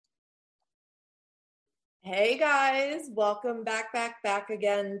Hey guys, welcome back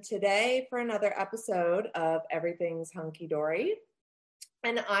again today for another episode of Everything's Hunky Dory.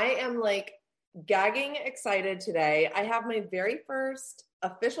 And I am like gagging excited today. I have my very first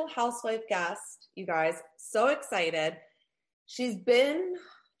official housewife guest, you guys. So excited. She's been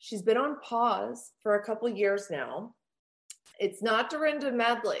on pause for a couple years now. It's not Dorinda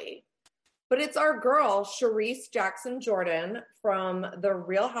Medley, but it's our girl, Charisse Jackson Jordan from The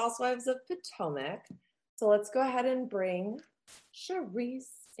Real Housewives of Potomac. So let's go ahead and bring Charisse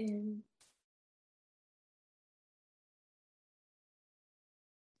in.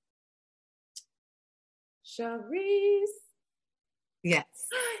 Charisse. Yes.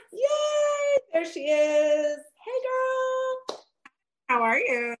 Yay! There she is. Hey, girl. How are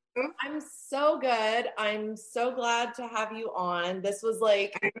you? I'm so good. I'm so glad to have you on.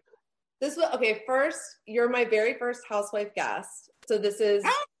 Okay, first, you're my very first housewife guest. So this is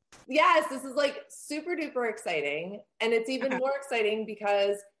like super duper exciting. And it's even more exciting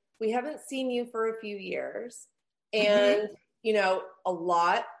because we haven't seen you for a few years. And, a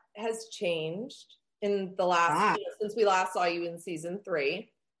lot has changed in the last, since we last saw you in season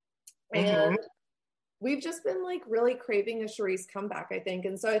 3. And we've just been like really craving a Charisse comeback, I think.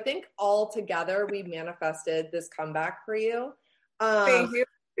 And so I think all together we manifested this comeback for you. Thank you.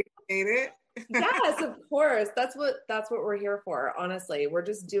 Appreciate it. Yes, of course. That's what we're here for. Honestly, we're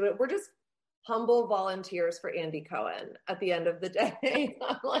just humble volunteers for Andy Cohen at the end of the day.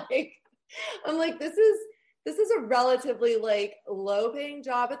 I'm like, this is a relatively like low paying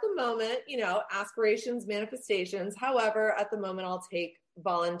job at the moment, aspirations, manifestations. However, at the moment I'll take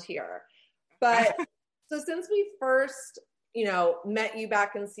volunteer. But so since we first, met you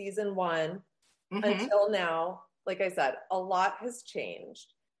back in season 1 until now, like I said, a lot has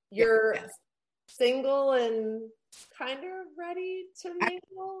changed. You're single and kind of ready to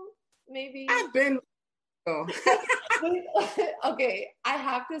mingle, maybe? I've been. Okay, I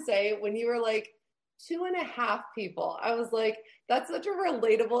have to say, when you were like 2.5 people, I was like, that's such a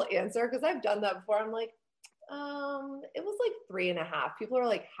relatable answer because I've done that before. I'm like, it was like 3.5. People are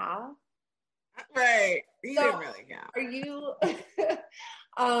like, half? Right. You didn't really count.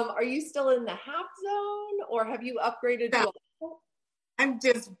 Are you still in the half zone or have you upgraded to a I'm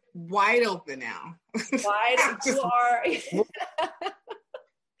just wide open now.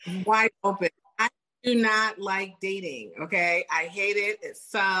 Wide open. I do not like dating. Okay. I hate it. It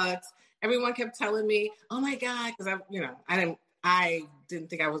sucks. Everyone kept telling me, oh my God. Cause I didn't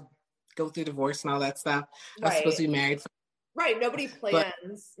think I would go through divorce and all that stuff. I was supposed to be married. Right. Nobody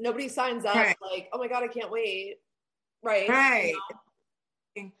plans. Nobody signs up like, oh my God, I can't wait. Right. Right.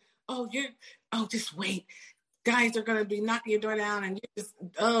 Just wait. Guys are going to be knocking your door down and you just,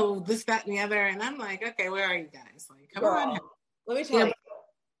 this, that, and the other. And I'm like, okay, where are you guys? Like, come on. Let me tell you,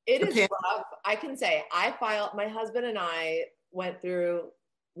 it is rough. I can say my husband and I went through,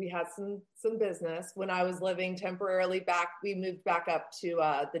 we had some business when I was living temporarily back. We moved back up to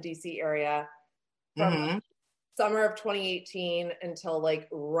the DC area from summer of 2018 until like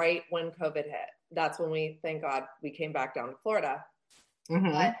right when COVID hit. That's when thank God, we came back down to Florida.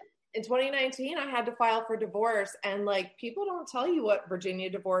 But in 2019, I had to file for divorce. And like, people don't tell you what Virginia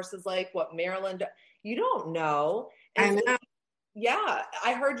divorce is like, what Maryland, you don't know. And I know. Yeah,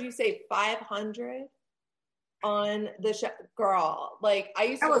 I heard you say 500 on the show. Girl, like I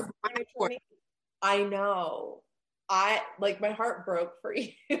used to work for an attorney. I know. My heart broke for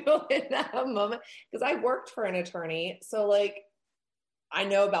you in that moment because I worked for an attorney. So like, I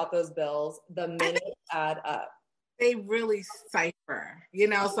know about those bills. The minutes add up. They really cipher,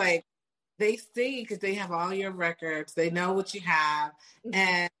 it's like they see because they have all your records. They know what you have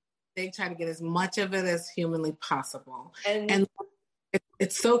and they try to get as much of it as humanly possible. And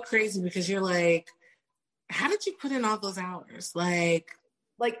it's so crazy because you're like, how did you put in all those hours? Like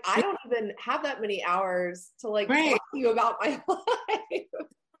I don't even have that many hours to talk to you about my life.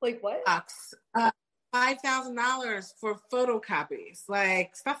 Like what? $5,000 for photocopies,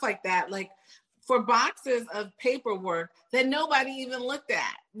 like stuff like that. Like for boxes of paperwork that nobody even looked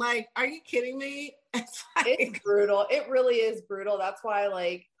at. Like, are you kidding me? It's brutal. It really is brutal. That's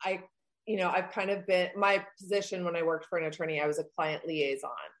why I've kind of been, my position when I worked for an attorney, I was a client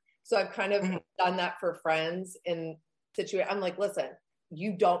liaison. So I've kind of done that for friends in situation. I'm like, listen,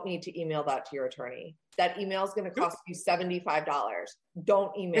 you don't need to email that to your attorney. That email is going to cost you $75.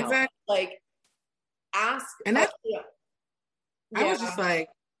 Don't email. Exactly. Like, ask. And that's, I was just like,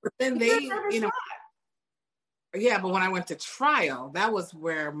 but then but when I went to trial, that was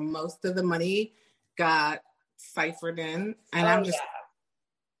where most of the money got ciphered in. And I'm just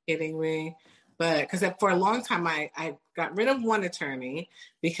kidding me. But because for a long time, I got rid of one attorney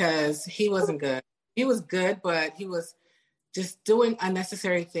because he wasn't good. he was good, but he was just doing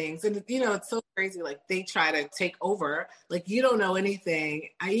unnecessary things. And, it's so crazy. Like, they try to take over. Like, you don't know anything.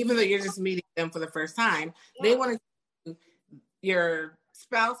 Even though you're just meeting them for the first time, they want to your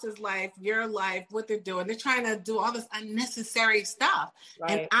spouse's life, your life, what they're doing. They're trying to do all this unnecessary stuff.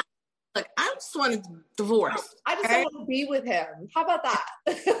 Right. And I just want to divorce. I just don't want to be with him. How about that?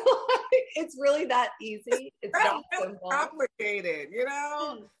 It's really that easy. It's not simple. Complicated,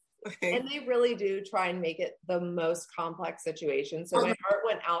 And they really do try and make it the most complex situation. So my heart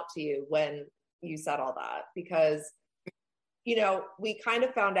went out to you when you said all that, because, we kind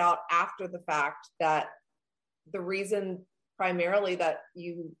of found out after the fact that the reason primarily that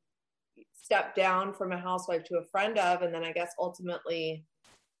you stepped down from a housewife to a friend of, and then I guess ultimately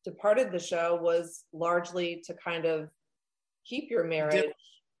departed the show, was largely to kind of keep your marriage,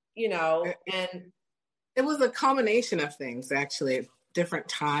 and it was a combination of things, actually, at different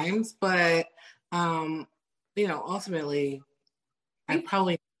times, but ultimately I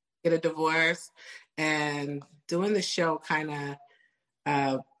probably get a divorce, and doing the show kind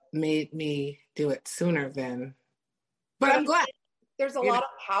of made me do it sooner than, but I'm glad. There's a lot of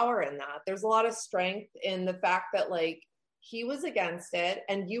power in that. There's a lot of strength in the fact that, like, he was against it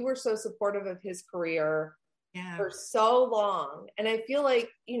and you were so supportive of his career for so long. And I feel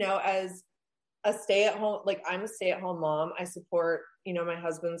like, as a stay-at-home, like, I'm a stay-at-home mom, I support, my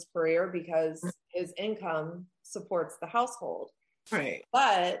husband's career because his income supports the household. Right.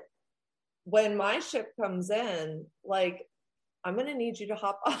 But when my ship comes in, like, I'm going to need you to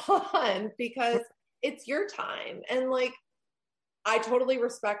hop on because it's your time. And, like, I totally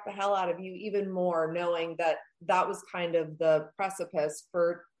respect the hell out of you even more, knowing that that was kind of the precipice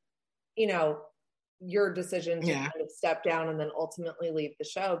for, your decision to kind of step down and then ultimately leave the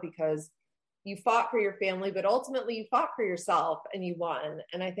show, because you fought for your family, but ultimately you fought for yourself and you won.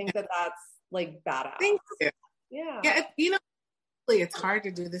 And I think that that's, like, badass. Thank you. Yeah. Yeah. It's hard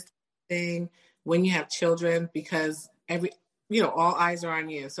to do this thing when you have children, because all eyes are on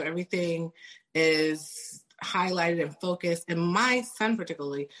you. So everything is highlighted and focused. And my son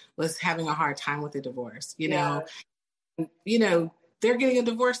particularly was having a hard time with the divorce, they're getting a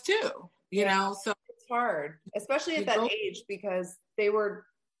divorce too, so it's hard, especially at that age, because they were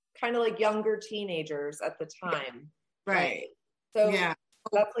kind of like younger teenagers at the time. Right. So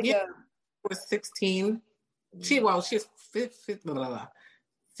that's like was 16. She was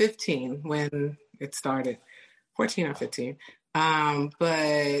 15 when it started, 14 or 15.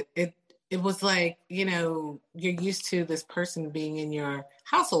 But it was like, you're used to this person being in your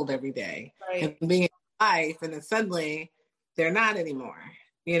household every day, and being in life, and then suddenly they're not anymore,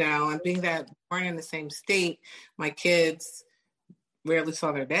 and being that weren't in the same state, my kids rarely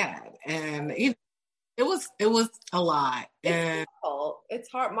saw their dad. And, it was a lot. And it's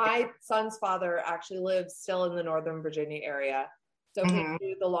hard. My son's father actually lives still in the Northern Virginia area. So we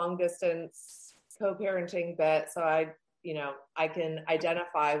do the long distance co-parenting bit. So I can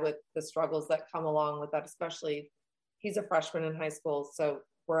identify with the struggles that come along with that, especially he's a freshman in high school. So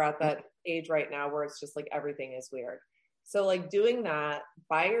we're at that age right now where it's just like everything is weird. So, like, doing that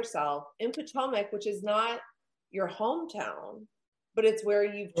by yourself in Potomac, which is not your hometown, but it's where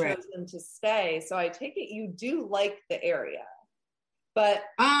you've chosen to stay. So I take it you do like the area. But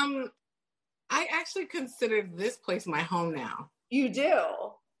I actually consider this place my home now. You do?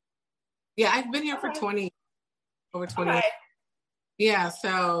 Yeah, I've been here for over 20 years. Yeah,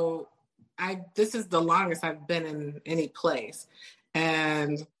 so this is the longest I've been in any place.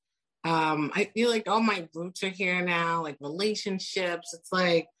 And I feel like all my roots are here now, like relationships. It's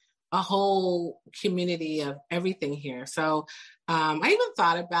like a whole community of everything here. So I even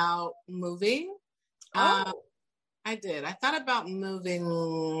thought about moving. I did. I thought about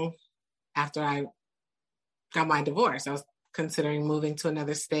moving after I got my divorce. I was considering moving to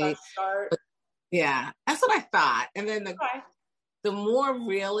another state. But, yeah, that's what I thought. And then the more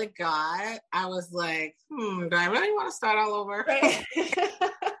real it got, I was like, do I really want to start all over? Right.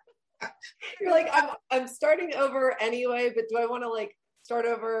 You're like, I'm starting over anyway, but do I want to, like, start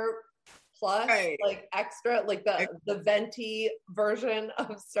over plus like extra, like the venti version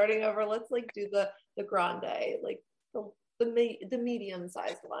of starting over? Let's, like, do the grande, like the medium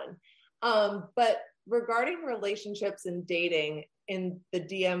sized one. But regarding relationships and dating in the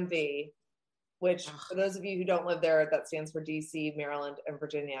DMV, which for those of you who don't live there, that stands for DC, Maryland, and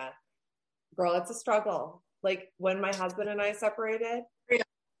Virginia. Girl, it's a struggle. Like, when my husband and I separated,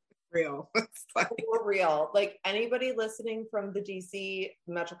 real. For real. Like, anybody listening from the DC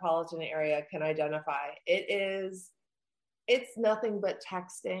metropolitan area can identify. It's nothing but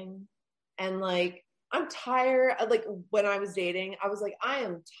texting. And, like, I'm tired. Like, when I was dating, I was like, I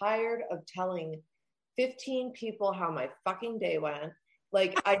am tired of telling 15 people how my fucking day went.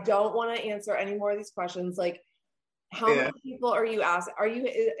 Like, I don't want to answer any more of these questions. Like, how many people are you asking?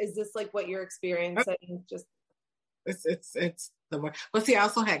 Is this like what you're experiencing? Just it's the worst. Well, see, I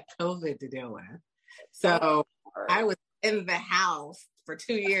also had COVID to deal with. So I was in the house for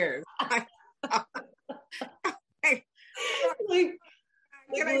 2 years. like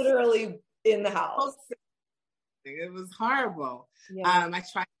literally in the house. It was horrible. Yeah. I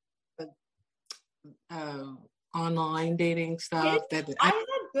tried online dating stuff. I had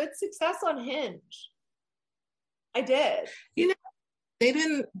good success on Hinge. I did. You know, they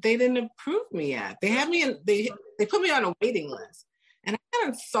didn't approve me yet. They had me in. They put me on a waiting list, and I got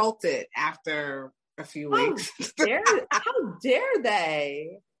insulted after a few weeks. How dare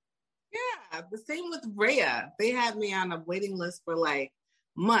they? Yeah, the same with Rhea. They had me on a waiting list for like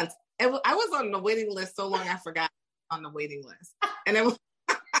months. I was on the waiting list so long I forgot on the waiting list. And then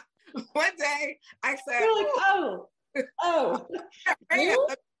one day I said, "You're like, oh, Rhea,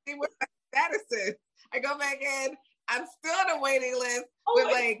 let's see what my status is." I go back in. I'm still on a waiting list with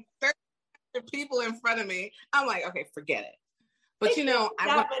like 30 people in front of me. I'm like, okay, forget it. But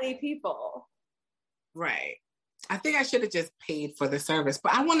not many people, right? I think I should have just paid for the service,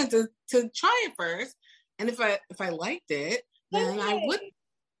 but I wanted to try it first, and if I liked it, then I would.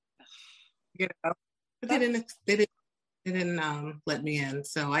 But they didn't let me in,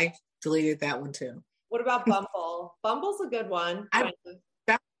 so I deleted that one too. What about Bumble? Bumble's a good one. That's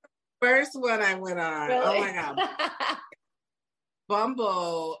the first one I went on. Really? Oh my god,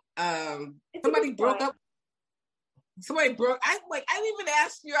 Bumble. Somebody broke up. Somebody broke. I didn't even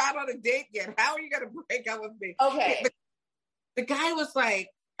ask you out on a date yet. How are you gonna break up with me? Okay. The guy was like,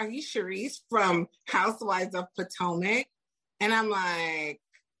 "Are you Charisse from Housewives of Potomac?" And I'm like,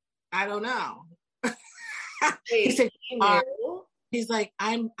 "I don't know." He said, he's like,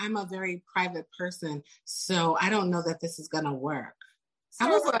 I'm a very private person, so I don't know that this is gonna work. So I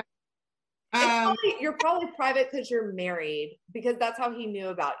was like, you're probably private because you're married, because that's how he knew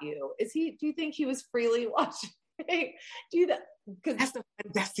about you. Do you think he was freely watching? Do that? Because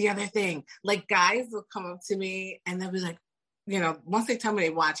that's the other thing. Like, guys will come up to me and they'll be like, once they tell me they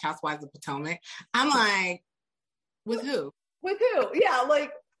watch Housewives of Potomac, I'm like, with who? With who? Yeah,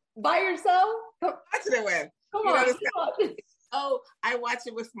 like by yourself? Watch it with. Come on. Oh, I watch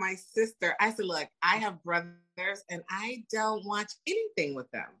it with my sister. I said, look, I have brothers and I don't watch anything with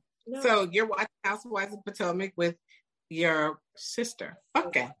them. No. So you're watching Housewives of Potomac with your sister.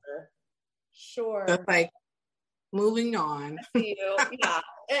 Okay. Sure. So like, moving on. Yeah.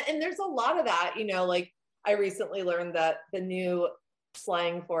 And there's a lot of that, like I recently learned that the new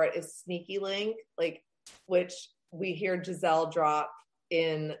slang for it is sneaky link, like, which we hear Giselle drop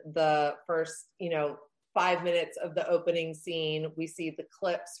in the first, 5 minutes of the opening scene. We see the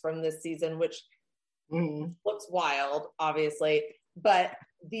clips from this season, which looks wild, obviously, but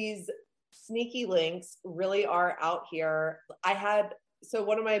these sneaky links really are out here. So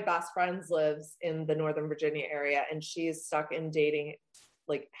one of my best friends lives in the Northern Virginia area, and she's stuck in dating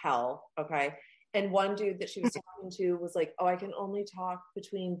like hell. Okay. And one dude that she was talking to was like, oh, I can only talk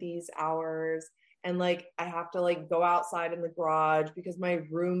between these hours. And like, I have to like go outside in the garage because my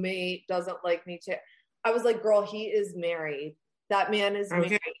roommate doesn't like me to. I was like, girl, he is married. That man is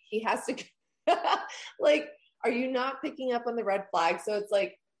married. He has to like, are you not picking up on the red flag? So it's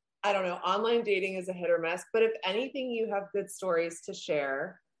like, I don't know, online dating is a hit or miss, but if anything, you have good stories to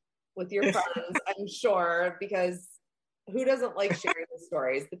share with your friends, I'm sure, because who doesn't like sharing the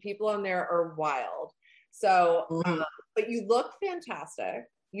stories? The people on there are wild. So, but you look fantastic.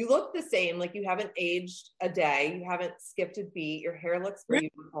 You look the same, like you haven't aged a day. You haven't skipped a beat. Your hair looks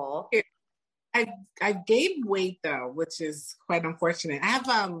beautiful. I gained weight though, which is quite unfortunate. I have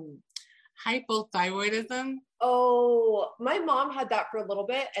hypothyroidism. Oh, my mom had that for a little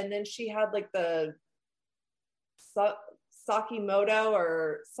bit, and then she had like the Sakimoto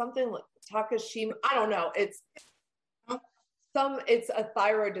or something like Takashima. I don't know. It's a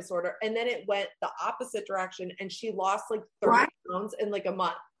thyroid disorder, and then it went the opposite direction, and she lost like 30 pounds in like a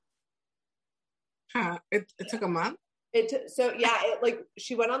month. Huh? It took a month.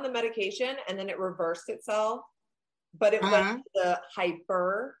 She went on the medication, and then it reversed itself, but it went to the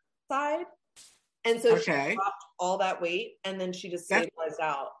hyper side. And so she dropped all that weight, and then she just stabilized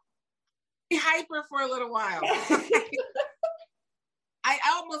out. Be hyper for a little while.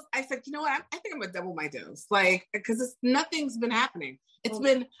 I said, you know what? I think I'm gonna double my dose, like, because nothing's been happening. I've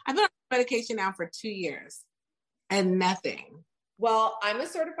been on medication now for 2 years, and nothing. Well, I'm a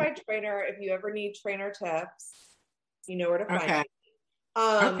certified trainer. If you ever need trainer tips, you know where to find me.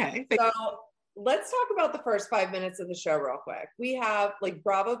 Okay. So let's talk about the first 5 minutes of the show real quick. We have like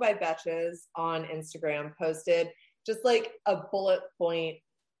Bravo by Betches on Instagram posted just like a bullet point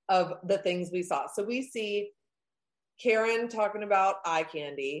of the things we saw. So we see Karen talking about eye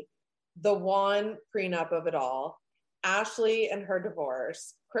candy, the Juan prenup of it all, Ashley and her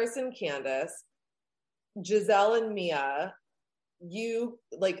divorce, Chris and Candace, Giselle and Mia, you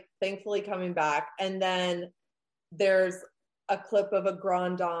like thankfully coming back, and then there's a clip of a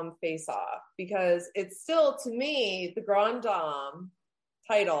Grand Dame face off, because it's still, to me, the Grand Dame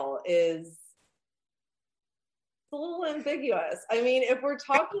title is a little ambiguous. I mean, if we're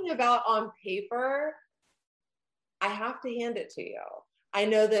talking about on paper, I have to hand it to you. I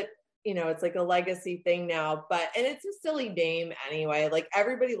know that, you know, it's like a legacy thing now, but, and it's a silly name anyway. Like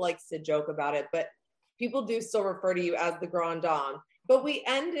everybody likes to joke about it, but people do still refer to you as the Grand Dame. But we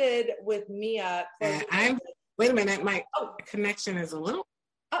ended with Mia. Wait a minute, my connection is a little.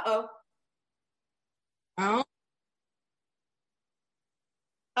 Uh-oh. Oh.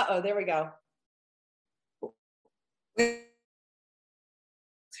 Uh-oh, there we go.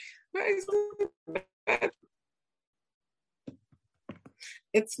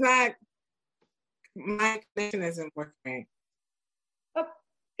 It's not, my connection isn't working. Oh,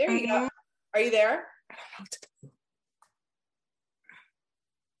 there you go. Are you there?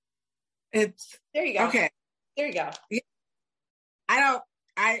 It's there you go. Okay. There you go. It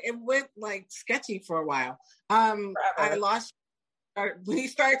went like sketchy for a while. I lost when you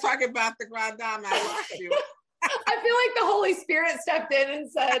started talking about the Grand Dame, I lost you. I feel like the Holy Spirit stepped in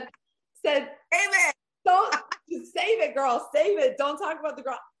and said, amen. Don't save it, girl. Save it. Don't talk about the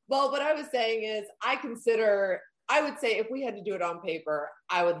Grand. Well, what I was saying is I would say if we had to do it on paper,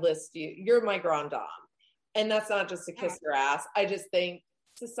 I would list you. You're my Grand Dame. And that's not just to kiss your ass. I just think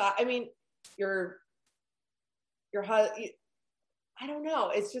society, I mean, I don't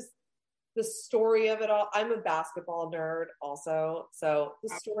know. It's just the story of it all. I'm a basketball nerd also. So the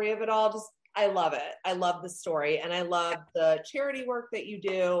story of it all, just, I love it. I love the story. And I love the charity work that you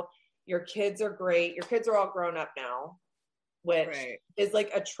do. Your kids are great. Your kids are all grown up now, which is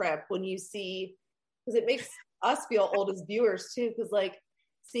like a trip when you see, because it makes us feel old as viewers too. Because like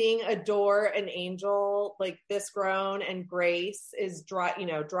seeing Adore and Angel, like this grown, and Grace is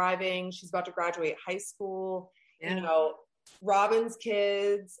driving. She's about to graduate high school. Yeah. You know, Robin's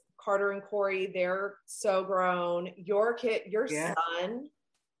kids, Carter and Corey, they're so grown. Your son,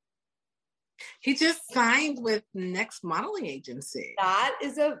 he just signed with Next Modeling Agency. That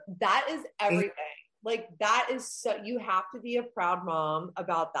is everything. Like that is so, you have to be a proud mom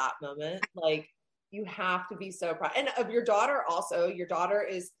about that moment. Like you have to be so proud. And of your daughter also, your daughter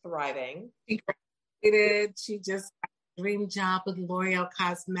is thriving. She just got a dream job with L'Oreal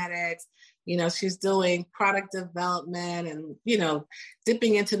Cosmetics. You know, she's doing product development and, you know,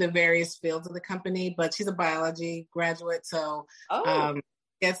 dipping into the various fields of the company, but she's a biology graduate. So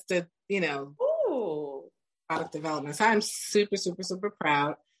gets to, you know, product development. So I'm super, super, super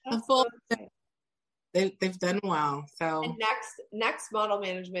proud. They've done well. So and next Model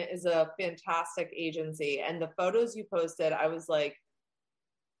Management is a fantastic agency. And the photos you posted, I was like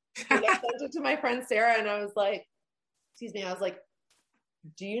I sent it to my friend Sarah and I was like,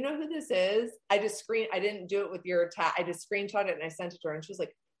 do you know who this is? I didn't do it with your tag. I just screenshot it and I sent it to her and she was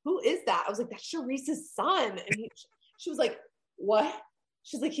like, who is that? I was like, that's Charisse's son. And she was like, what?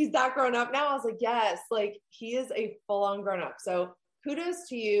 She's like, he's that grown up now. I was like, yes, like he is a full-on grown up. So kudos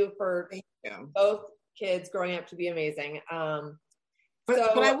to you for both kids growing up to be amazing. But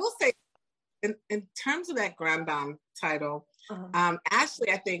I will say, in terms of that Grand Dame title,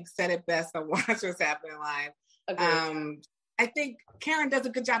 Ashley, I think, said it best on Watch What's Happening Live. I think Karen does a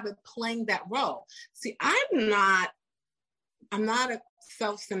good job of playing that role. See, I'm not a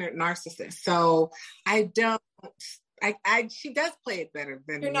self-centered narcissist, so I don't. She does play it better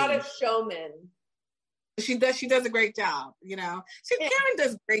than you're not a showman. She does a great job, you know. Karen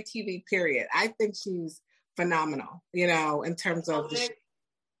does great TV, period. I think she's phenomenal, you know, in terms of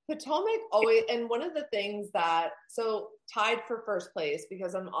Potomac always, and one of the things that, so tied for first place,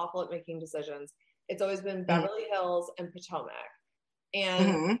 because I'm awful at making decisions, it's always been Beverly Hills and Potomac.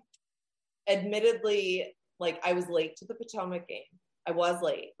 And admittedly, like I was late to the Potomac game. I was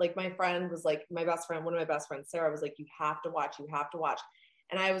late. Like my friend was like, one of my best friends, Sarah, was like, you have to watch.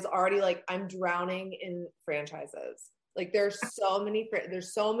 And I was already like, I'm drowning in franchises. Like there's so many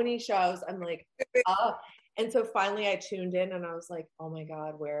shows. I'm like, and so finally I tuned in and I was like, oh my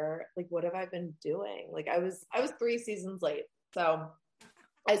God, what have I been doing? Like I was 3 seasons late. So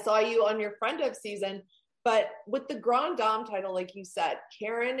I saw you on your Friend of season, but with the Grand Dame title, like you said,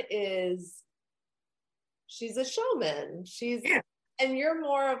 Karen she's a showman. And you're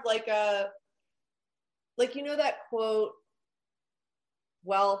more of like like, you know, that quote,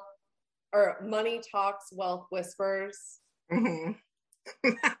 wealth or money talks, wealth whispers. Mm-hmm.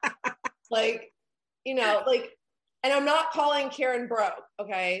 Like, you know, like, and I'm not calling Karen broke.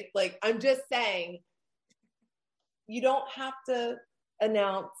 Okay. Like, I'm just saying you don't have to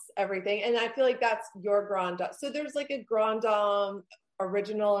announce everything. And I feel like that's your Grand Dame. So there's like a Grand Dame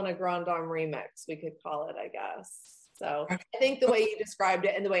original and a Grand Dame remix, we could call it, I guess. So I think the way you described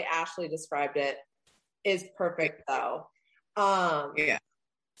it and the way Ashley described it is perfect though. Yeah.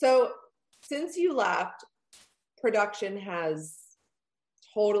 So since you left, production has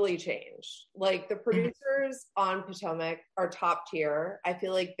totally changed. Like the producers on Potomac are top tier. I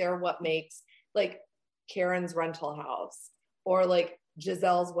feel like they're what makes like Karen's Rental House or like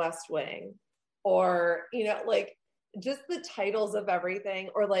Giselle's West Wing or, you know, like just the titles of everything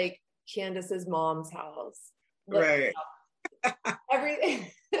or like Candace's Mom's House. Like, right. Everything,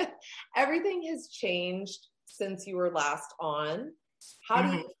 everything has changed since you were last on. How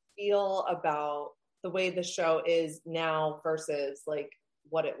do you feel about the way the show is now versus like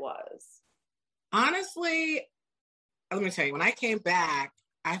what it was? Honestly, let me tell you, when I came back,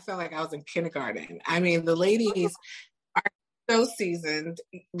 I felt like I was in kindergarten. I mean, the ladies are so seasoned,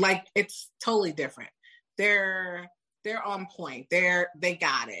 like it's totally different. They're on point. They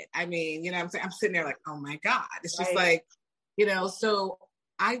got it. I mean, you know what I'm saying? I'm sitting there like, oh my God. It's just like, you know, so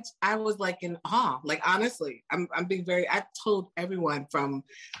I was like in awe. Like honestly, I'm being I told everyone from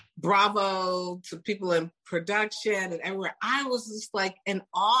Bravo to people in production and everywhere, I was just like in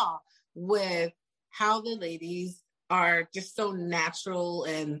awe with how the ladies are just so natural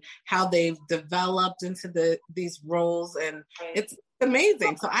and how they've developed into these roles, and it's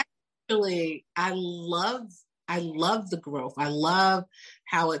amazing. So I love the growth. I love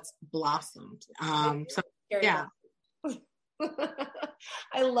how it's blossomed. So yeah.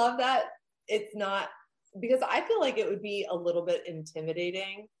 I love that it's not, because I feel like it would be a little bit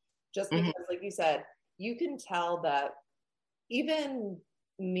intimidating just because, like you said, you can tell that even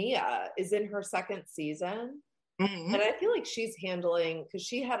Mia is in her second season. And I feel like she's handling, because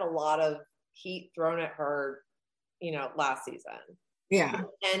she had a lot of heat thrown at her, you know, last season. Yeah.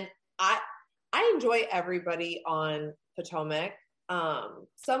 And I enjoy everybody on Potomac,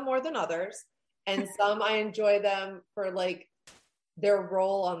 some more than others. And some I enjoy them for like their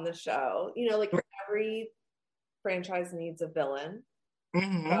role on the show. You know, like every franchise needs a villain. So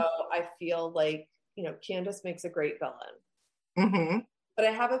I feel like, you know, Candace makes a great villain. But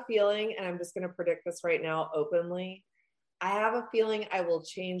I have a feeling, and I'm just going to predict this right now openly, I have a feeling I will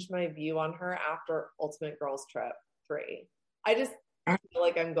change my view on her after Ultimate Girls Trip 3. I just feel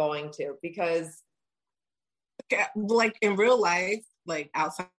like I'm going to, because like in real life, like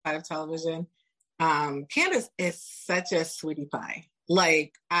outside of television, Candace is such a sweetie pie.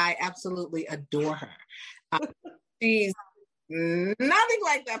 Like I absolutely adore her. She's nothing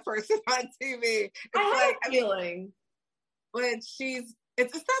like that person on TV. It's I have a feeling. But it's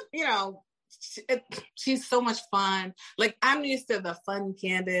just not, you know, she's so much fun. Like I'm used to the fun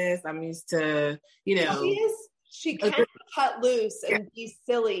Candace. I'm used to, you know. She can cut loose and be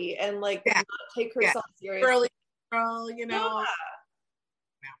silly and like not take herself seriously. Girly girl, you know.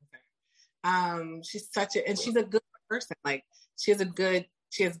 She's and she's a good person. Like she has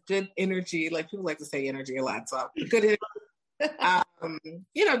good energy. Like people like to say energy a lot. So good energy.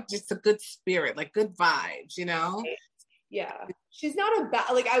 You know, just a good spirit, like good vibes, you know? Yeah. She's not a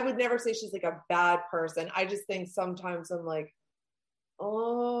bad, like I would never say she's like a bad person. I just think sometimes I'm like,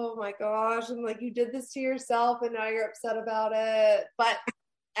 oh my gosh, I'm like, you did this to yourself and now you're upset about it. But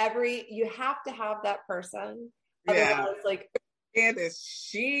you have to have that person. Otherwise, like Candace,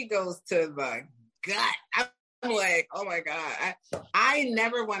 she goes to the gut. I'm like, oh my God. I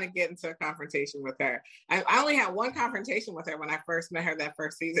never want to get into a confrontation with her. I only had one confrontation with her when I first met her that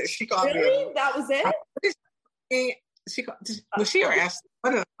first season. She called me. That was it? Was she or Ashley?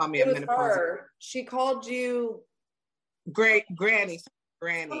 What did I call me? It was her. She called you Great Granny.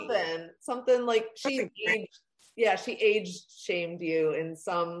 Something like she age shamed you in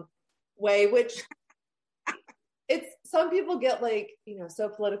some way, which it's, some people get like, you know, so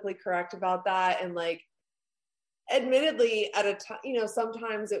politically correct about that. And like, admittedly at a time, you know,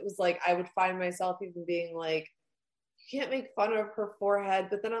 sometimes it was like, I would find myself even being like, you can't make fun of her forehead.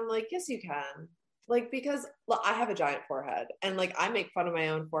 But then I'm like, yes, you can. Like, because I have a giant forehead and like I make fun of my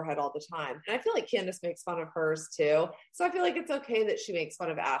own forehead all the time. And I feel like Candace makes fun of hers too. So I feel like it's okay that she makes fun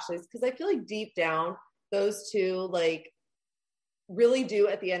of Ashley's, because I feel like deep down, those two like really do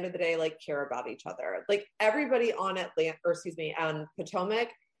at the end of the day, like care about each other. Like everybody on Potomac,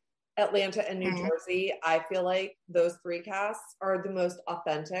 Atlanta, and New Jersey, I feel like those three casts are the most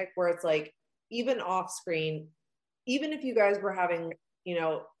authentic, where it's like even off screen, even if you guys were having, you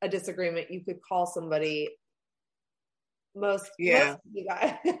know, a disagreement, you could call somebody. Most of you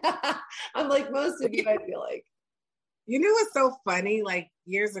guys. I'm like, most of you, I feel like. You know what's so funny? Like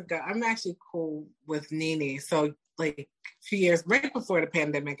years ago, I'm actually cool with Nene. So like a few years, right before the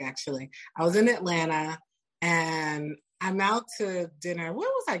pandemic, actually, I was in Atlanta and I'm out to dinner. Where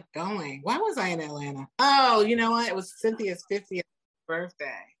was I going? Why was I in Atlanta? Oh, you know what? It was Cynthia's 50th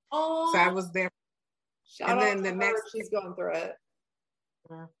birthday. Oh, so I was there. Shout out to her, she's going through it.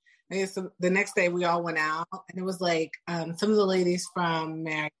 So the next day we all went out and it was like some of the ladies from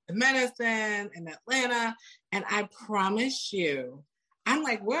Married to Medicine in Atlanta. And I promise you, I'm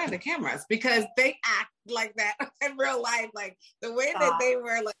like, where are the cameras? Because they act like that in real life. Like the way that they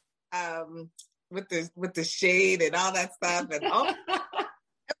were like with the shade and all that stuff and all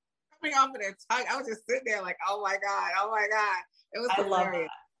coming off of their tongue. I was just sitting there like, oh my God. It was hilarious.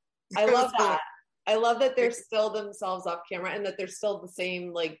 I love that. I love that they're still themselves off camera and that they're still the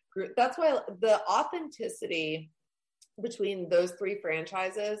same like group. That's why the authenticity between those three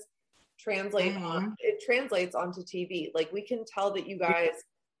franchises translates onto TV. Like we can tell that you guys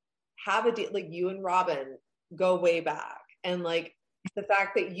have like you and Robin go way back, and like the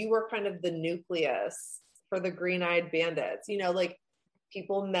fact that you were kind of the nucleus for the Green Eyed Bandits, you know, like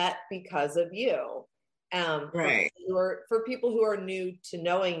people met because of you. Right. For people who are new to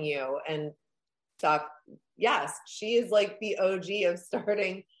knowing you and stuff, yes, she is like the OG of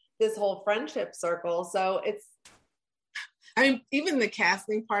starting this whole friendship circle. So I mean, even the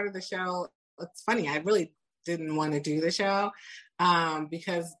casting part of the show, it's funny. I really didn't want to do the show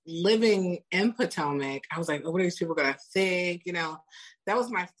because living in Potomac, I was like, oh, what are these people going to think? You know, that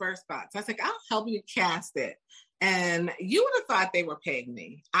was my first thought. So I was like, I'll help you cast it. And you would have thought they were paying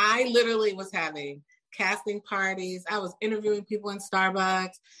me. I literally was having casting parties. I was interviewing people in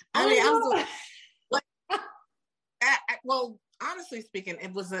Starbucks. I was well, honestly speaking,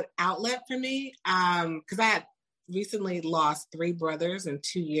 it was an outlet for me because I had recently lost 3 brothers in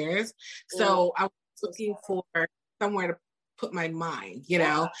 2 years. So I was looking for somewhere to put my mind, you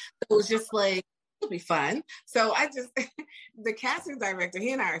know? So it was just like, it'll be fun. So the casting director,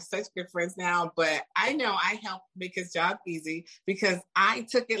 he and I are such good friends now, but I know I helped make his job easy because I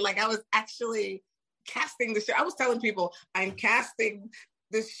took it like I was actually casting the show. I was telling people I'm casting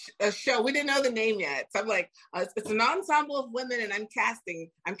this show. We didn't know the name yet. So I'm like, it's an ensemble of women and I'm casting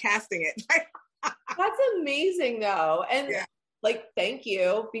it. That's amazing though. And like, thank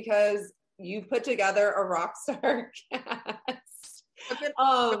you, because you put together a rock star cast.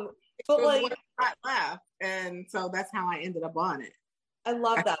 But like left. And so that's how I ended up on it. I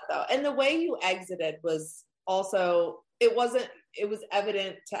love that though. And the way you exited was also, it was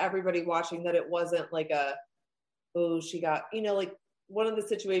evident to everybody watching that it wasn't like she got, you know, like one of the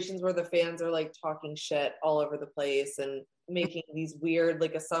situations where the fans are like talking shit all over the place and making these weird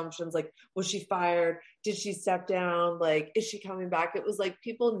like assumptions, like, was she fired? Did she step down? Like, is she coming back? It was like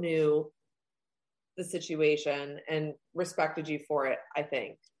people knew the situation and respected you for it. I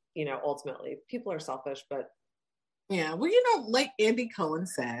think, you know, ultimately people are selfish, but yeah, well, you know, like Andy Cohen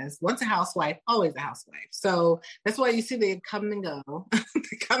says, once a housewife, always a housewife. So that's why you see they come and go,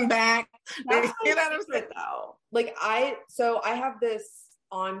 they come back. That's you know what I'm saying, though. Like I have this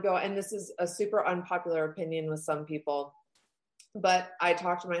ongoing, and this is a super unpopular opinion with some people, but I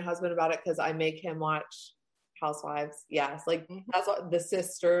talk to my husband about it because I make him watch Housewives. Yes, like that's what, the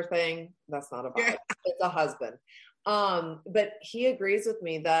sister thing. That's not a vibe. It's a husband. But he agrees with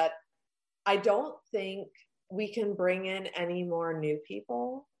me that I don't think we can bring in any more new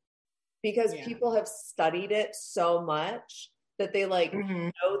people because people have studied it so much that they like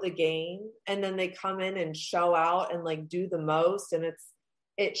know the game, and then they come in and show out and like do the most, and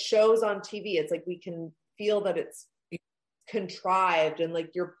it shows on TV. It's like we can feel that it's contrived and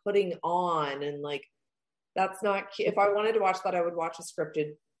like you're putting on, and like that's not, if I wanted to watch that, I would watch a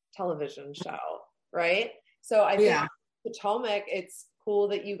scripted television show, right? So I think Potomac, it's cool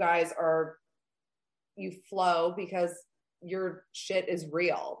that you guys you flow because your shit is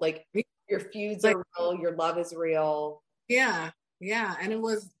real. Like your feuds are real, your love is real. Yeah. And it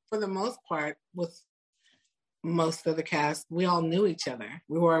was, for the most part, with most of the cast, we all knew each other.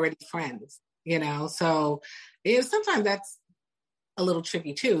 We were already friends, you know? So sometimes that's a little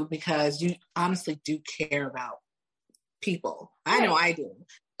tricky too, because you honestly do care about people. Right. I know I do.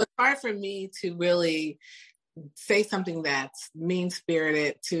 But it's hard for me to really say something that's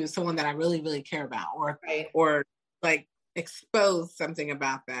mean-spirited to someone that I really, really care about, or like expose something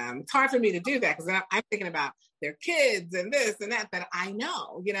about them. It's hard for me to do that because I'm thinking about their kids and this and that I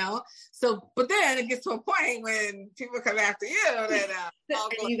know, So, but then it gets to a point when people come after you, and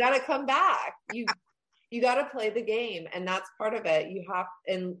you got to come back. You got to play the game, and that's part of it.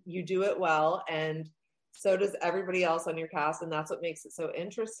 And you do it well, and so does everybody else on your cast, and that's what makes it so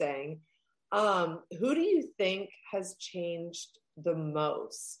interesting. Who do you think has changed the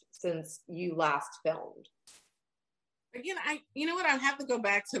most since you last filmed? Again, you know what? I have to go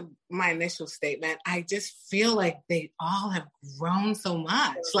back to my initial statement. I just feel like they all have grown so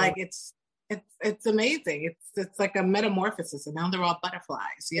much. Like it's amazing. It's like a metamorphosis, and now they're all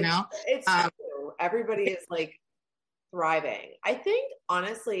butterflies. It's true. Everybody is like thriving. I think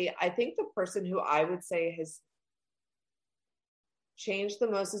honestly, the person who I would say has changed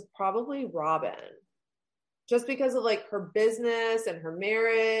the most is probably Robin, just because of like her business and her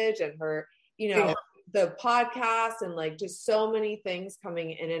marriage and her, the podcast and like just so many things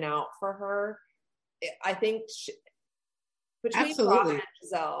coming in and out for her. I think between Absolutely. Robin and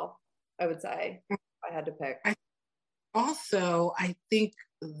Giselle, I would say, if I had to pick. I think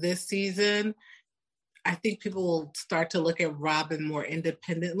this season, I think people will start to look at Robin more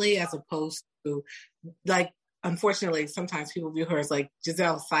independently as opposed to, like, unfortunately, sometimes people view her as like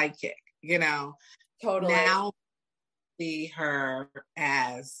Giselle's sidekick, Totally. Now see her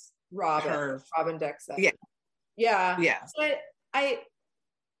as Robin Dixon. Yeah. Yeah. Yes. But I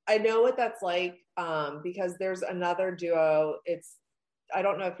know what that's like, because there's another duo. I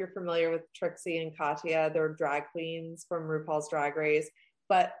don't know if you're familiar with Trixie and Katya. They're drag queens from RuPaul's Drag Race,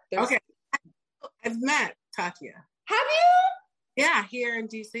 but there's... Okay. I've met Katya. Have you? Yeah, here in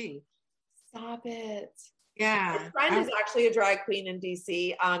DC. Stop it. Yeah. My friend is actually a drag queen in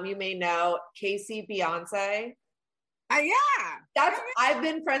DC. You may know Casey Beyonce. Yeah. I've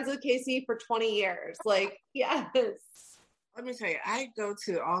been friends with Casey for 20 years. Like, yes. Let me tell you, I go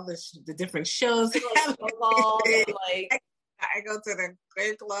to all the different shows. I go to the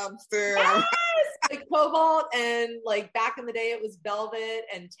great clubs too. Yes! Like Cobalt, and like back in the day it was Velvet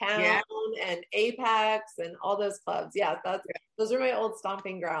and Town and Apex and all those clubs. Yeah, those are my old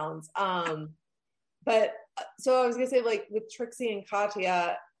stomping grounds. But so I was gonna say, like with Trixie and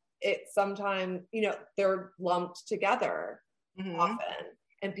Katya, it sometimes, they're lumped together often,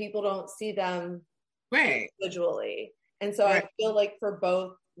 and people don't see them individually. And so I feel like for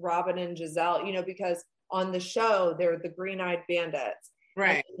both Robin and Giselle, because on the show they're the Green-Eyed Bandits,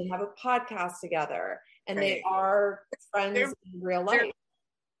 right? They have a podcast together, and they are friends in real life.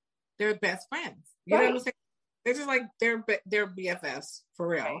 They're best friends. You know what I'm saying? They're just like they're BFFs for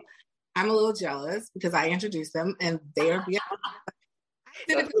real. Right. I'm a little jealous because I introduced them, and they are BFFs.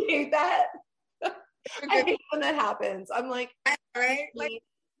 I hate that. I hate when that happens. I'm like, right? Like,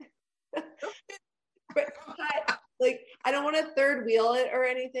 I don't want to third wheel it or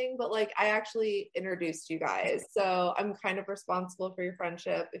anything, but like, I actually introduced you guys, so I'm kind of responsible for your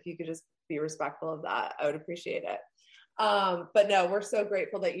friendship. If you could just be respectful of that, I would appreciate it. But no, we're so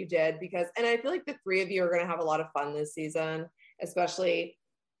grateful that you did, and I feel like the three of you are going to have a lot of fun this season, especially,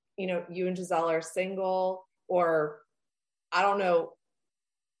 you and Giselle are single, or I don't know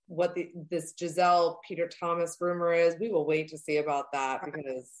what this Giselle Peter Thomas rumor is. We will wait to see about that,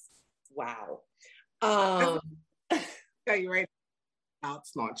 because wow. Tell you right now,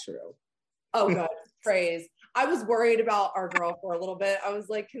 it's not true. Oh, good. Praise. I was worried about our girl for a little bit. I was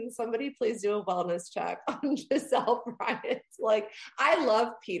like, can somebody please do a wellness check on Giselle Bryant? Like, I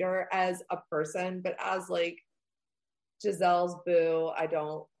love Peter as a person, but as like Giselle's boo, I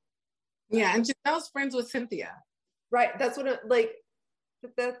don't. Yeah, and Giselle's friends with Cynthia. Right. That's what but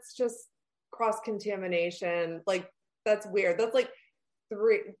that's just cross-contamination. Like, that's weird. That's like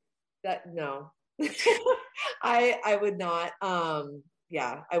no. I would not. I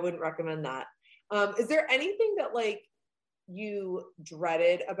wouldn't recommend that. Is there anything that like you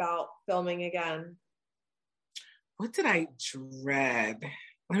dreaded about filming again? What did I dread?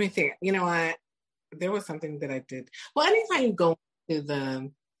 Let me think. You know what? There was something that I did. Well, anytime you go to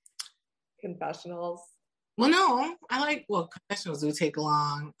the confessionals. Well, no, confessionals do take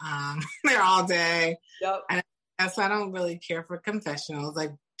long. They're all day. Yep. And so I don't really care for confessionals. I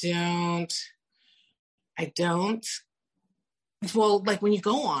don't. Well, like when you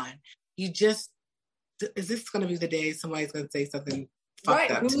go on, is this going to be the day somebody's going to say something fucked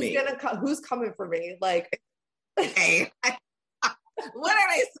up to me? Who's coming for me? Like, hey, what are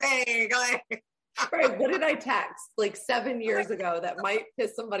they saying? Like, right, what did I text like 7 years ago that might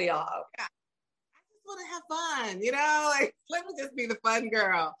piss somebody off? Yeah. I just want to have fun, like, let me just be the fun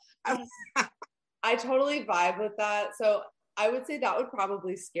girl. I totally vibe with that. So I would say that would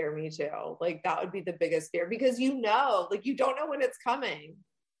probably scare me too. Like that would be the biggest fear because like you don't know when it's coming.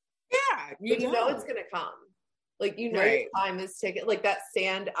 Yeah, you know it's gonna come. Like your time is ticking. Like that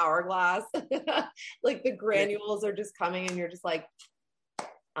sand hourglass. Like the granules are just coming, and you're just like,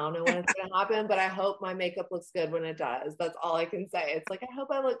 I don't know when it's gonna happen, but I hope my makeup looks good when it does. That's all I can say. It's like I hope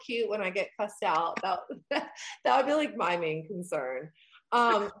I look cute when I get cussed out. That would be like my main concern.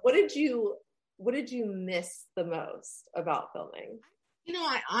 What did you miss the most about filming?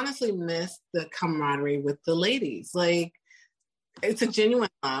 I honestly miss the camaraderie with the ladies. Like, it's a genuine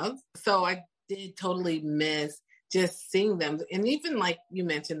love. So I did totally miss just seeing them. And even like you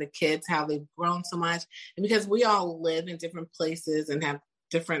mentioned, the kids, how they've grown so much. And because we all live in different places and have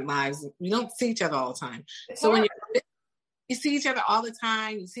different lives, we don't see each other all the time. So when you see each other all the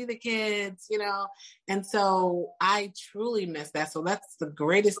time, you see the kids, and so I truly miss that. So that's the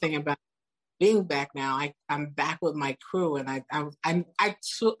greatest thing about being back now. I'm back with my crew, and I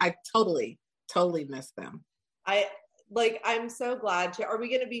totally miss them. I'm so glad to. Are we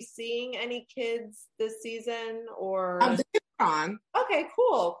going to be seeing any kids this season or? On. Okay,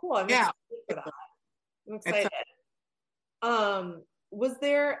 cool. I'm excited for that. I'm excited. Was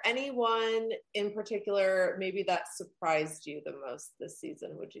there anyone in particular maybe that surprised you the most this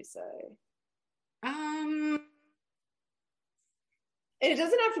season, would you say? It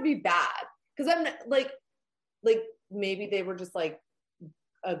doesn't have to be bad, because I'm like maybe they were just like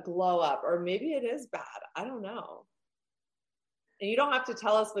a glow up, or maybe it is bad. I don't know. And you don't have to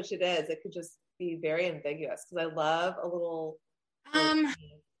tell us which it is. It could just be very ambiguous, because I love a little.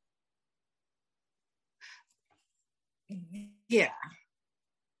 Yeah.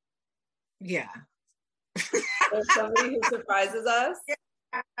 There's somebody who surprises us.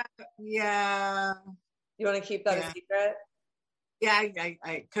 Yeah. You want to keep that a secret? Yeah,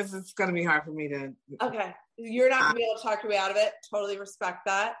 I because it's going to be hard for me to. Okay, you're not going to be able to talk your way out of it. Totally respect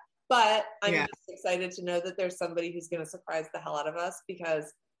that. But I'm just excited to know that there's somebody who's going to surprise the hell out of us,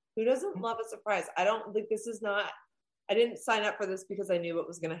 because who doesn't love a surprise? I don't think this is not. I didn't sign up for this because I knew what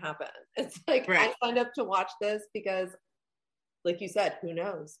was going to happen. It's like I signed up to watch this because, like you said, who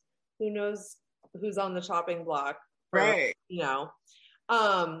knows? Who knows who's on the chopping block? Right. You're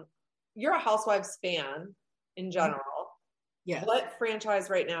a Housewives fan in general. Yes. What franchise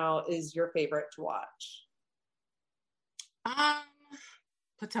right now is your favorite to watch?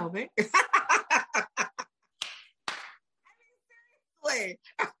 Potomac.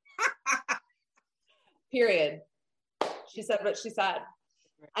 Period. She said what she said.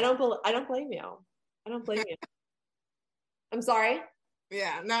 I don't blame you. I'm sorry.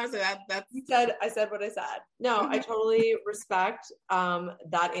 Yeah, no, so that's. I said what I said. No, I totally respect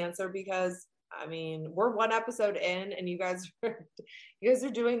that answer, because I mean, we're one episode in, and you guys are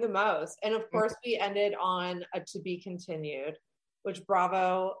doing the most. And of course, we ended on a to be continued, which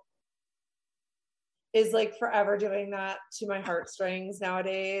Bravo is like forever doing that to my heartstrings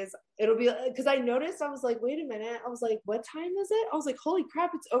nowadays. It'll be because I noticed, I was like, wait a minute. I was like, what time is it? I was like, holy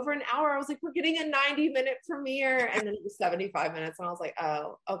crap, it's over an hour. I was like, we're getting a 90-minute premiere. And then it was 75 minutes. And I was like,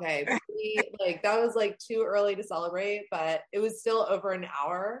 oh, okay. Like that was like too early to celebrate, but it was still over an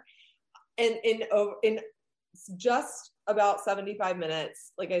hour. And in just about 75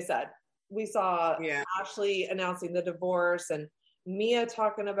 minutes, like I said, we saw Ashley announcing the divorce, and Mia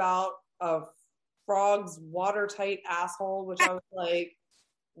talking about a frog's watertight asshole, which I was like,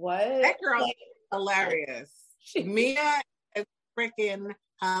 what? That girl is hilarious. Mia is freaking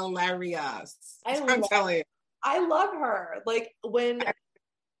hilarious. I'm telling you. I love her. Like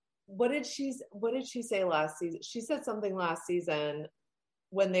what did she say last season? She said something last season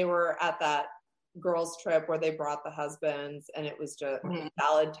when they were at that girls trip where they brought the husbands, and it was just a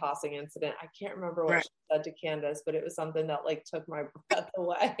salad tossing incident. I can't remember what she said to Candace, but it was something that like took my breath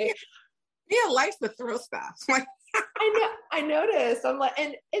away. Mia likes to throw stuff. I noticed. I'm like,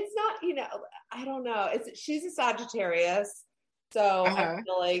 and it's not, I don't know. She's a Sagittarius, so I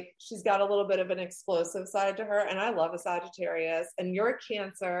feel like she's got a little bit of an explosive side to her, and I love a Sagittarius. And you're a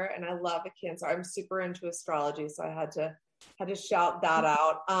Cancer, and I love a Cancer. I'm super into astrology, so I had to shout that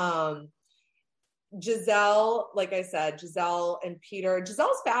out. Giselle, like I said, Giselle and Peter.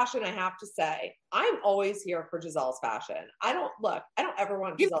 Giselle's fashion, I have to say, I'm always here for Giselle's fashion. I don't ever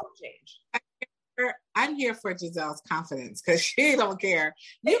want Giselle to change. I'm here for Giselle's confidence, because she don't care.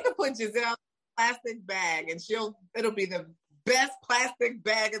 You can put Giselle in a plastic bag, and it'll be the best plastic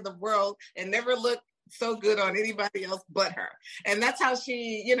bag in the world and never look so good on anybody else but her. And that's how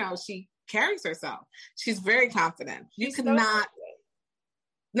she carries herself. She's very confident.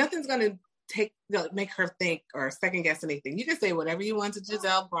 Nothing's going to make her think or second guess anything. You can say whatever you want to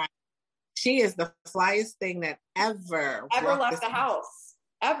Giselle Bryant. She is the flyest thing that ever left the house.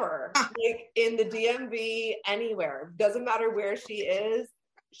 Ever. Like in the DMV, anywhere. Doesn't matter where she is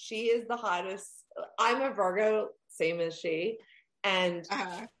the hottest. I'm a Virgo, same as she. And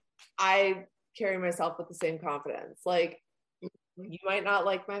I carry myself with the same confidence. Like, you might not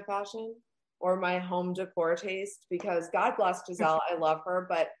like my fashion or my home decor taste, because God bless Giselle, I love her,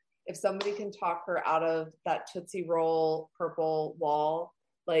 but if somebody can talk her out of that Tootsie Roll purple wall,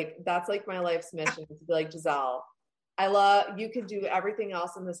 like, that's like my life's mission, to be like, Giselle, you could do everything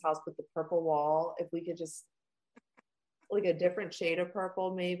else in this house but the purple wall. If we could just, like, a different shade of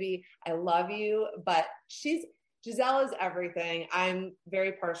purple, maybe. I love you, but Giselle is everything. I'm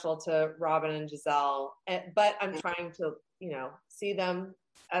very partial to Robin and Giselle, but I'm trying to, see them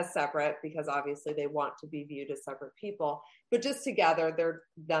as separate, because obviously they want to be viewed as separate people, but just together, they're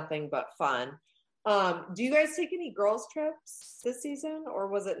nothing but fun. Do you guys take any girls trips this season, or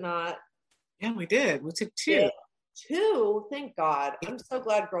was it not? Yeah, we did. We took 2. Yeah, 2? Thank God. I'm so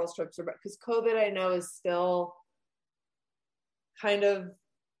glad girls trips are back, because COVID, I know, is still kind of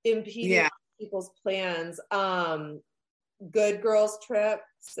impeding people's plans. Good girls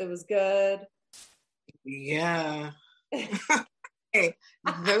trips. It was good. Yeah. Hey,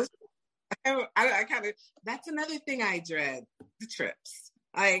 those, I kind of, that's another thing I dread, the trips.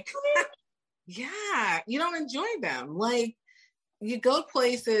 Like, yeah, you don't enjoy them. Like, you go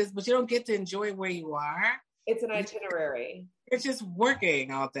places, but you don't get to enjoy where you are. It's an itinerary. It's just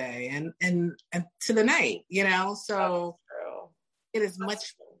working all day and to the night, so it is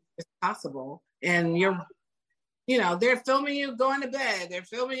much as possible. And they're filming you going to bed. They're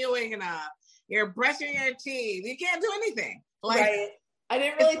filming you waking up. You're brushing your teeth. You can't do anything. Right. I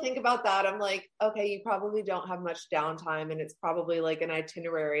didn't really think about that. I'm like, okay, you probably don't have much downtime, and it's probably like an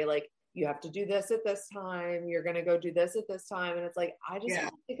itinerary. Like, you have to do this at this time. You're going to go do this at this time. And it's like, I just want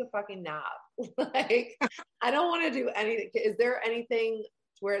to take a fucking nap. Like, I don't want to do anything. Is there anything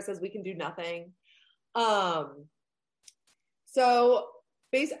where it says we can do nothing? So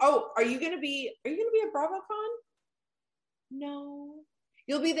are you going to be at BravoCon? No.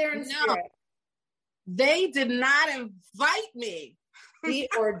 You'll be there in spirit. They did not invite me. The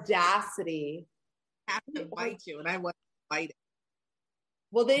audacity. I have to invite you, and I wasn't invited.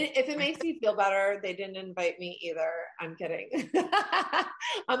 Well, if it makes you feel better, they didn't invite me either. I'm kidding.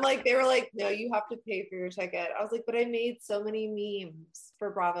 They were like, no, you have to pay for your ticket. I was like, but I made so many memes for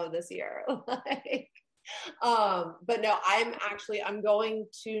Bravo this year. But no, I'm going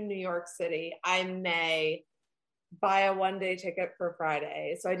to New York City. I may buy a one-day ticket for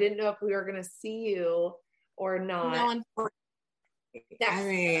Friday. So I didn't know if we were going to see you or not. No,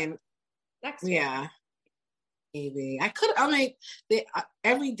 next week. Yeah. Maybe I could.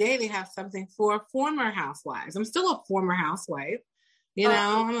 Every day they have something for former housewives. I'm still a former housewife, and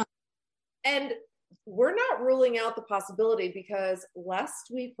we're not ruling out the possibility, because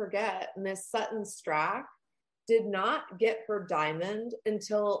lest we forget, Miss Sutton Strack did not get her diamond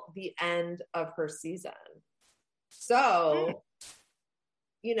until the end of her season. So,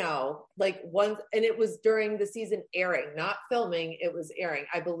 once, and it was during the season airing, not filming, it was airing,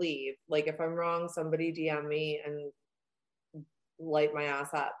 I believe. Like, if I'm wrong, somebody DM me and light my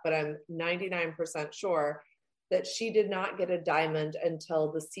ass up, but I'm 99% sure that she did not get a diamond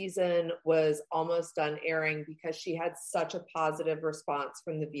until the season was almost done airing, because she had such a positive response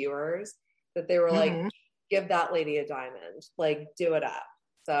from the viewers that they were like, give that lady a diamond, like, do it up.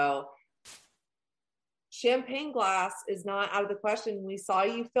 So champagne glass is not out of the question. We saw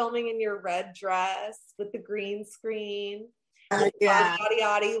you filming in your red dress with the green screen.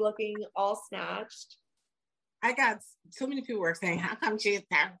 Yadi looking all snatched. I got so many people were saying, how come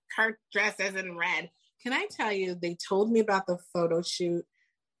her dress isn't red? Can I tell you, they told me about the photo shoot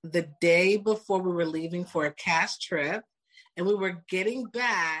the day before we were leaving for a cast trip, and we were getting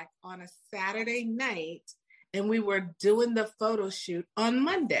back on a Saturday night, and we were doing the photo shoot on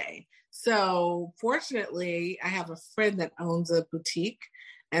Monday. So fortunately, I have a friend that owns a boutique.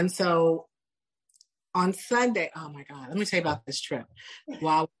 And so on Sunday, oh my God, let me tell you about this trip.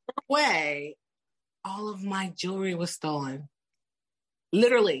 While we were away, all of my jewelry was stolen.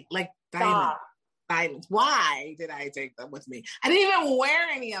 Literally, like diamonds. Why did I take them with me? I didn't even wear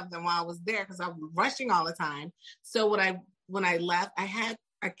any of them while I was there because I was rushing all the time. So when I left, I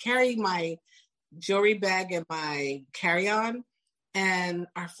carried my jewelry bag and my carry-on, and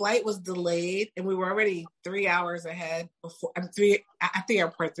our flight was delayed, and we were already 3 hours ahead at the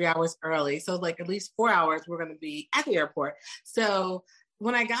airport, 3 hours early. So like at least 4 hours we're going to be at the airport. So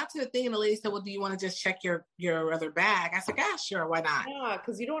when I got to the thing, and the lady said, well, do you want to just check your other bag? I said, yeah, sure. Why not? Yeah,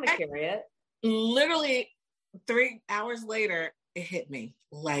 because you don't want to carry it. Literally 3 hours later, it hit me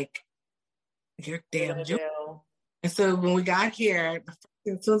like You're damn jewelry. And so when we got here,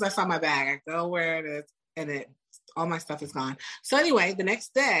 as soon as I saw my bag, I go where it is, and all my stuff is gone. So anyway, the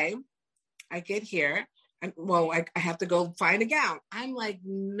next day, I get here, and I have to go find a gown. I'm like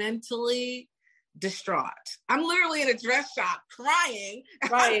mentally distraught. I'm literally in a dress shop crying.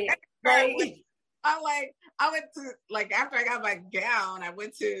 Right. I went to, after I got my gown, I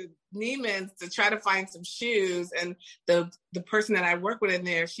went to Neiman's to try to find some shoes. And the person that I work with in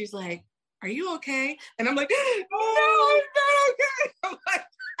there, she's like, "Are you okay?" And I'm like, "No, I'm not okay." I'm like,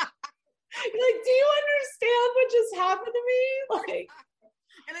 do you understand what just happened to me?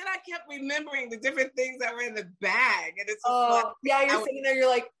 And then I kept remembering the different things that were in the bag. And it's just you're sitting there, you're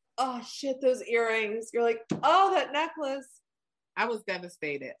like, "Oh shit, those earrings." You're like, "Oh, that necklace." I was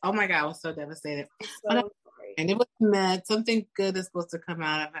devastated. Oh my God, I was so devastated. Sorry. And it was meant something good is supposed to come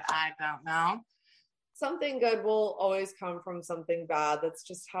out of it. I don't know. Something good will always come from something bad. That's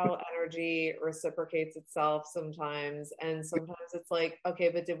just how energy reciprocates itself sometimes. And sometimes it's like, okay,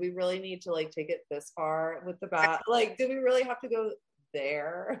 but did we really need to take it this far with the bad? Did we really have to go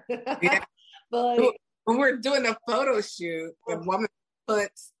there? Yeah. But when we're doing a photo shoot, the woman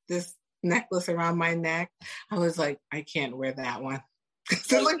puts this necklace around my neck. I was like, I can't wear that one.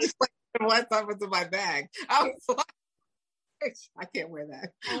 It looked just like what's up into my bag. I was like, I can't wear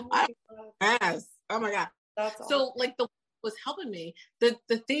that. Oh my God. That's so awesome. The was helping me. The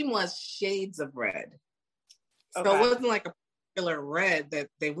theme was shades of red. So it wasn't like a particular red that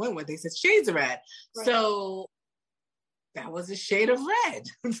they went with. They said shades of red. Right. So that was a shade of red.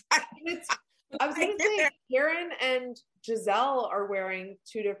 I was going to say, Karen and Giselle are wearing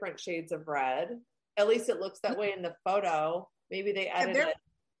two different shades of red. At least it looks that way in the photo. Maybe they edited it.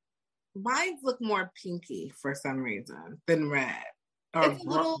 Mine look more pinky for some reason than red. It's a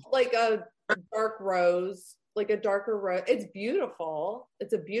little like a dark rose, like a darker rose. It's beautiful.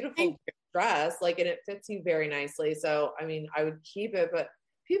 It's a beautiful dress, and it fits you very nicely. So, I mean, I would keep it, but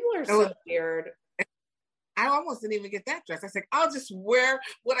people are so weird. I almost didn't even get that dress. I said, I'll just wear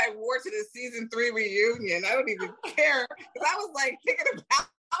what I wore to the season 3 reunion. I don't even care. Because I was thinking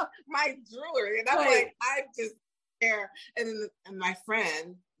about my jewelry. And I'm like, I just care. And then my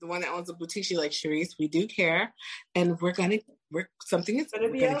friend, the one that owns a boutique, she's like, Sharice, we do care. And something is going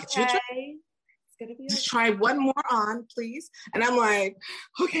to be okay. Just try one more on, please. And I'm like,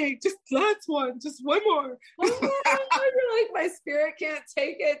 okay, just last one, just one more. You're like, my spirit can't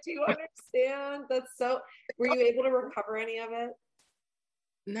take it. Do you understand? That's so. Were you able to recover any of it?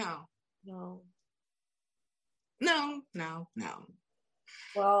 No.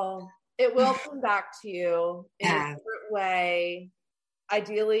 Well, it will come back to you in a different way.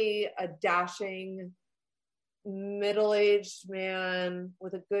 Ideally, a dashing middle-aged man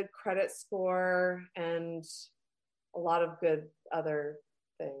with a good credit score and a lot of good other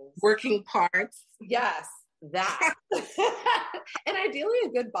things. Working parts. Yes, that. And ideally a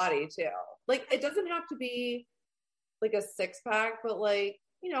good body too. It doesn't have to be a six-pack, but a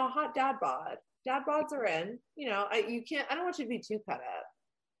hot dad bod. Dad bods are in. I don't want you to be too cut up.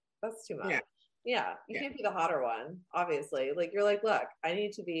 That's too much. Yeah. You can't be the hotter one, obviously. You're like, look, I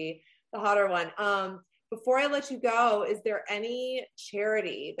need to be the hotter one. Before I let you go, is there any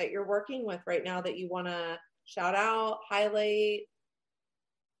charity that you're working with right now that you want to shout out, highlight?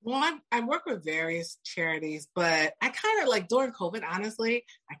 Well, I work with various charities, but I kind of during COVID, honestly,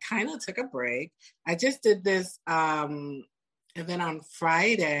 I kind of took a break. I just did this event on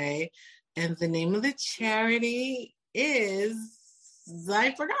Friday, and the name of the charity is,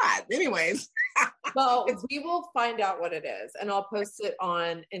 I forgot. Anyways. Well, we will find out what it is, and I'll post it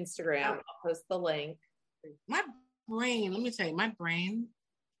on Instagram. I'll post the link. My brain, let me tell you,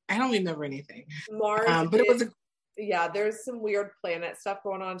 I don't remember anything. Mars, but it was there's some weird planet stuff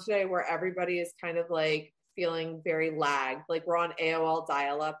going on today where everybody is kind of feeling very lagged, we're on AOL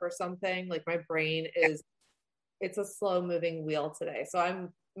dial-up or something. My brain is, it's a slow moving wheel today. So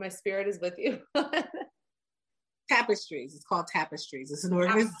my spirit is with you. Tapestries. It's called Tapestries. It's an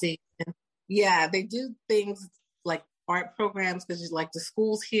organization. Yeah, they do things like art programs because the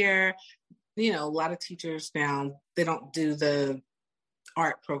schools here, a lot of teachers now, they don't do the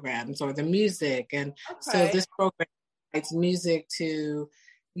art programs or the music. And so this program provides music to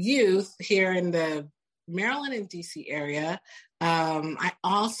youth here in the Maryland and DC area. My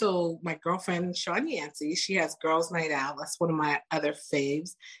girlfriend, Sean Yancey, she has Girls Night Out. That's one of my other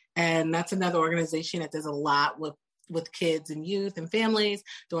faves. And that's another organization that does a lot with kids and youth and families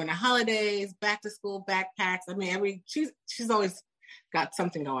during the holidays, back to school, backpacks. I mean, she's always got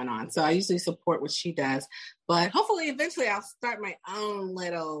something going on. So I usually support what she does, but hopefully eventually I'll start my own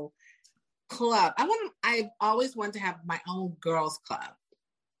little club. I've always wanted to have my own girls club.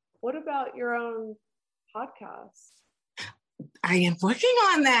 what about your own podcast? I am working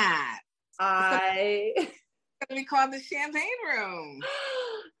on that. It's going to be called The Champagne Room.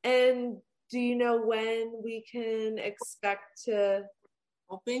 And do you know when we can expect to?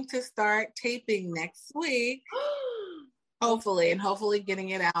 Hoping to start taping next week. Hopefully getting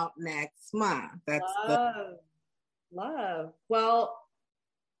it out next month. That's love. Well,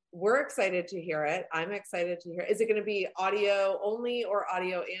 we're excited to hear it. I'm excited to hear it. Is it going to be audio only or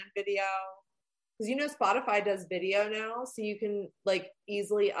audio and video? Because you know Spotify does video now, so you can like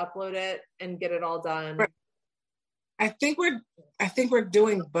easily upload it and get it all done. I think we're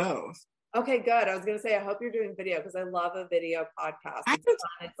doing both. Okay, good. I was going to say, I hope you're doing video because I love a video podcast. It's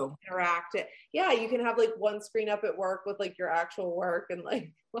fun. It's interactive. Yeah, you can have like one screen up at work with like your actual work and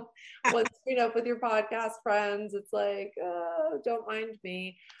like one screen up with your podcast friends. It's like, oh, don't mind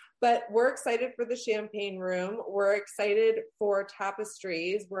me. But we're excited for the Champagne Room. We're excited for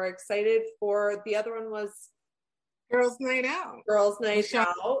Tapestries. We're excited for, the other one was Girls Night Out.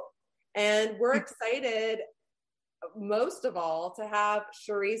 Out. And we're excited most of all to have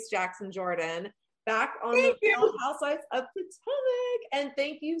Charisse Jackson Jordan back on the Real Housewives of Potomac. And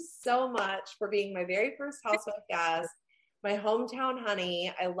thank you so much for being my very first housewife guest, my hometown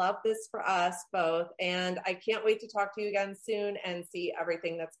honey. I love this for us both, and I can't wait to talk to you again soon and see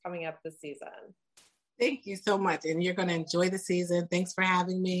everything that's coming up this season. Thank you so much, and you're going to enjoy the season. Thanks for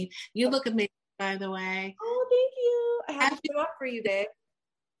having me. You look amazing, by the way. Oh, thank you. I had to show up for you, babe.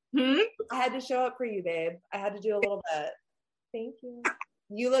 I had to show up for you, babe. I had to do a little bit. Thank you.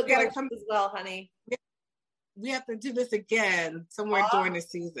 You look gorgeous as well, honey. We have to do this again somewhere during the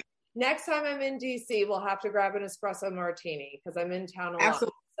season. Next time I'm in DC, we'll have to grab an espresso martini because I'm in town a lot.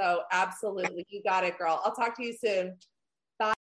 Absolutely. So absolutely. You got it, girl. I'll talk to you soon. Bye.